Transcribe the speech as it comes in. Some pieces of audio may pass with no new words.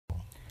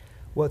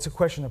Well, it's a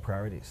question of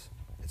priorities.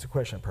 It's a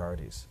question of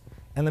priorities.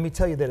 And let me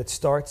tell you that it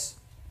starts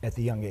at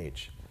the young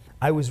age.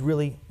 I was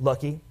really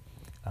lucky.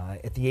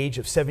 At the age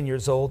of 7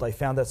 years old, I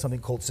found out something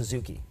called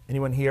Suzuki.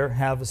 Anyone here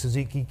have a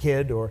Suzuki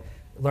kid or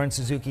learned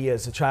Suzuki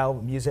as a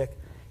child, music?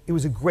 It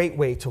was a great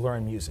way to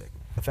learn music,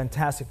 a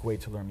fantastic way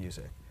to learn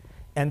music.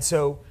 And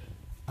so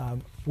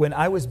when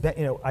I was,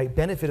 I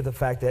benefited the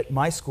fact that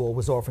my school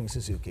was offering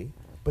Suzuki,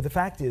 but the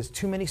fact is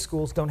too many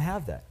schools don't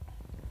have that.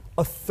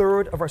 A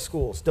third of our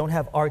schools don't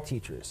have art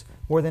teachers.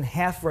 More than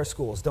half of our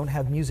schools don't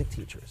have music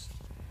teachers.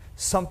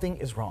 Something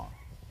is wrong.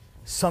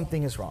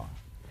 Something is wrong.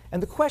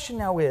 And the question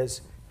now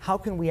is, how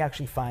can we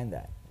actually find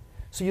that?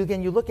 So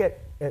you look at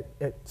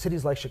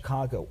cities like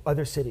Chicago,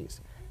 other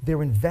cities,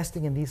 they're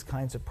investing in these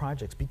kinds of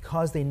projects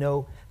because they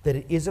know that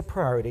it is a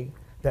priority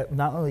that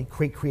not only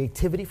create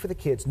creativity for the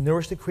kids,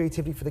 nourish the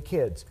creativity for the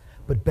kids,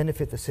 but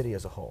benefit the city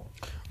as a whole.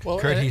 Well,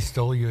 Kurt, he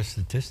stole your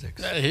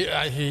statistics.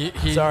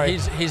 Sorry.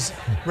 He's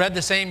read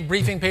the same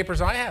briefing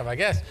papers I have, I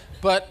guess.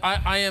 But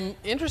I am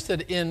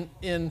interested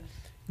in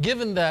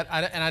given that,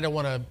 and I don't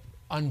want to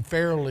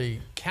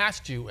unfairly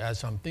cast you as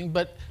something,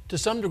 but to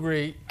some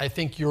degree, I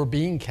think you're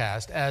being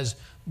cast as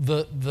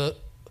a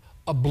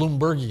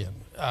Bloombergian,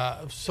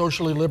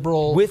 socially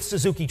liberal. With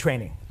Suzuki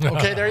training.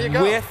 Okay, there you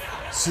go. With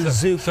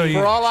Suzuki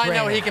For all I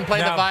know, training. he can play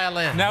the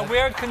violin. Now,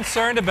 we're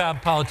concerned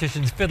about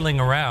politicians fiddling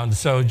around,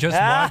 so just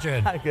watch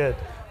it. Good.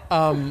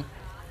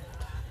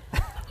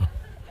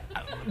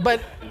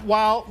 But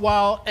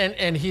while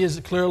he is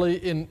clearly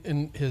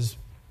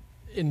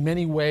in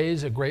many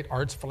ways a great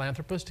arts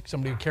philanthropist,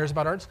 somebody who cares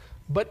about arts,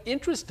 but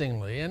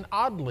interestingly and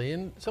oddly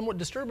and somewhat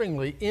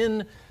disturbingly,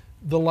 in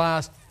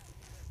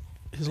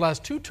his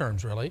last two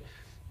terms really,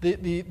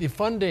 the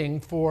funding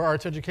for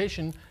arts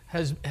education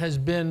has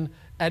been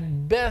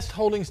at best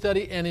holding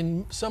steady and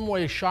in some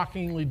ways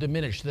shockingly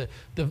diminished.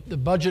 The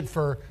budget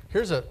for,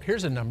 here's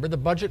a number, the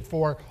budget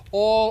for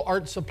all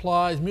art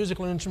supplies,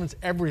 musical instruments,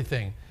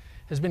 everything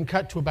has been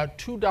cut to about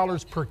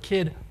 $2 per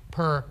kid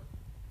per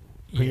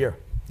year.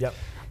 Yep.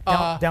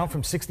 Down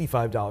from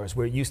 $65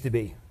 where it used to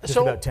be just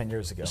about 10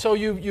 years ago. So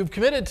you've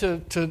committed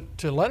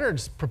to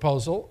Leonard's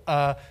proposal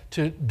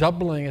to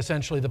doubling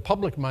essentially the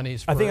public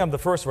monies. I think I'm the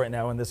first right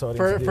now in this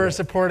audience for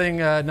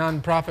supporting a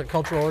nonprofit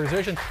cultural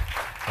organization.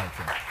 Thank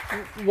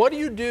you. What do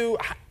you do?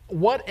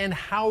 What and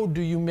how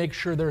do you make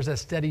sure there's a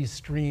steady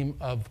stream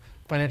of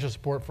financial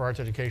support for arts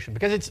education?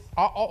 Because it's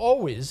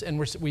always, and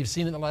we've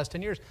seen it in the last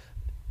 10 years,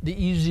 the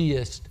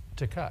easiest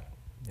to cut.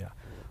 Yeah.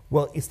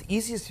 Well, it's the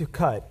easiest to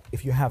cut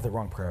if you have the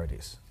wrong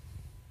priorities.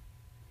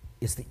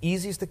 It's the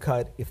easiest to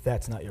cut if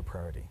that's not your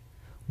priority.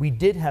 We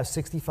did have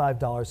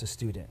 $65 a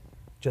student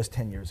just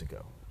 10 years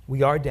ago.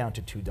 We are down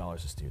to $2 a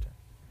student.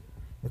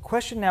 The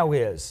question now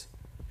is,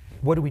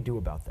 what do we do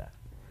about that?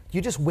 Do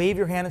you just wave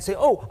your hand and say,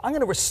 oh, I'm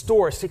going to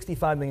restore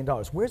 $65 million?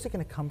 Where's it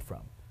going to come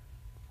from?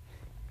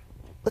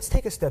 Let's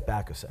take a step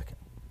back a second.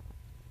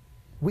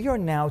 We are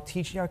now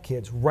teaching our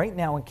kids right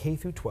now in K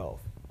through 12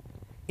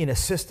 in a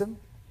system,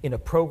 in a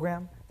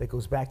program that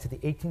goes back to the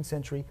 18th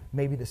century,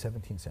 maybe the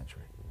 17th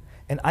century.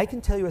 And I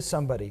can tell you as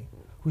somebody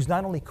who's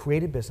not only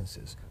created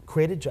businesses,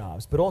 created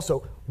jobs, but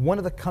also one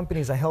of the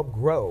companies I helped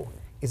grow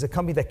is a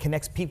company that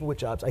connects people with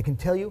jobs. I can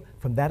tell you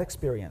from that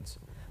experience,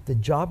 the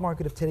job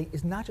market of today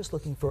is not just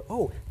looking for,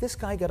 oh, this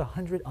guy got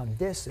 100 on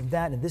this and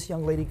that, and this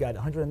young lady got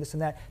 100 on this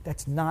and that.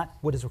 That's not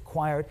what is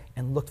required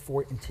and looked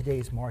for in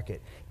today's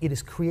market. It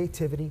is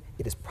creativity,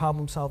 it is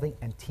problem solving,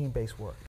 and team-based work.